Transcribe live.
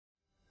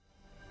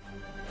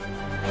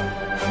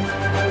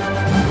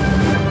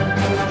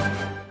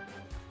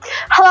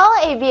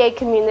ABA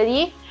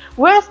community,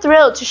 we're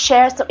thrilled to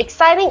share some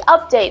exciting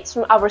updates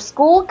from our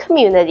school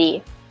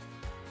community.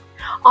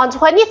 On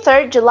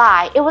 23rd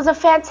July, it was a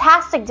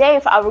fantastic day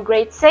for our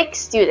grade 6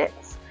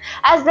 students,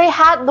 as they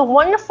had the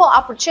wonderful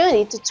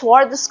opportunity to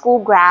tour the school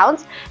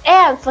grounds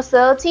and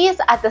facilities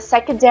at the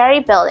secondary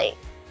building.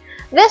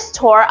 This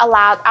tour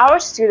allowed our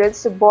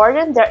students to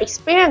broaden their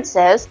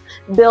experiences,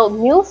 build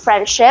new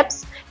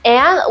friendships,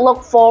 and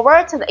look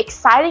forward to the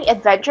exciting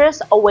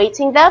adventures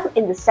awaiting them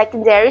in the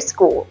secondary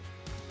school.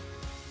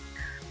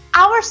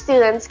 Our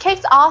students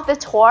kicked off the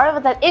tour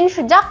with an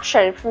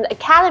introduction from the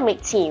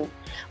academic team,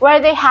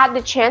 where they had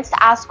the chance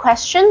to ask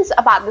questions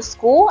about the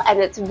school and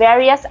its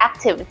various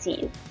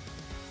activities.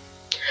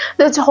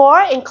 The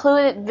tour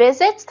included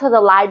visits to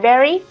the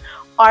library,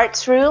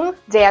 arts room,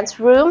 dance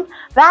room,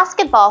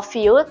 basketball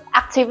field,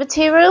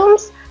 activity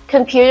rooms,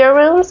 computer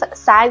rooms,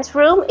 science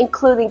room,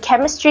 including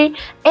chemistry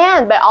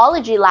and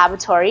biology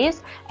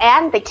laboratories,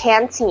 and the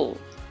canteen.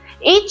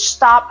 Each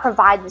stop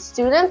provided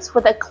students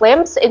with a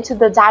glimpse into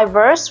the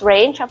diverse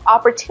range of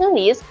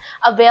opportunities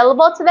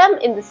available to them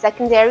in the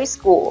secondary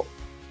school.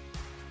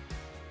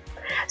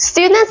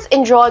 Students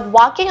enjoyed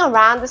walking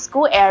around the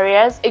school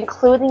areas,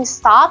 including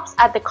stops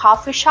at the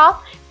coffee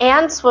shop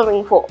and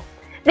swimming pool.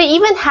 They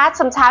even had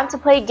some time to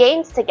play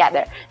games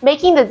together,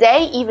 making the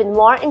day even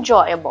more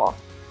enjoyable.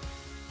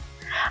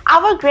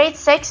 Our grade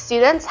 6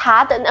 students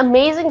had an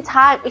amazing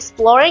time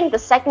exploring the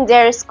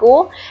secondary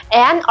school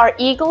and are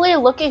eagerly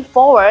looking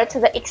forward to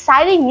the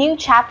exciting new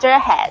chapter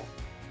ahead.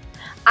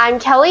 I'm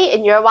Kelly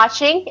and you're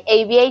watching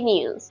ABA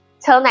News.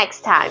 Till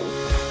next time.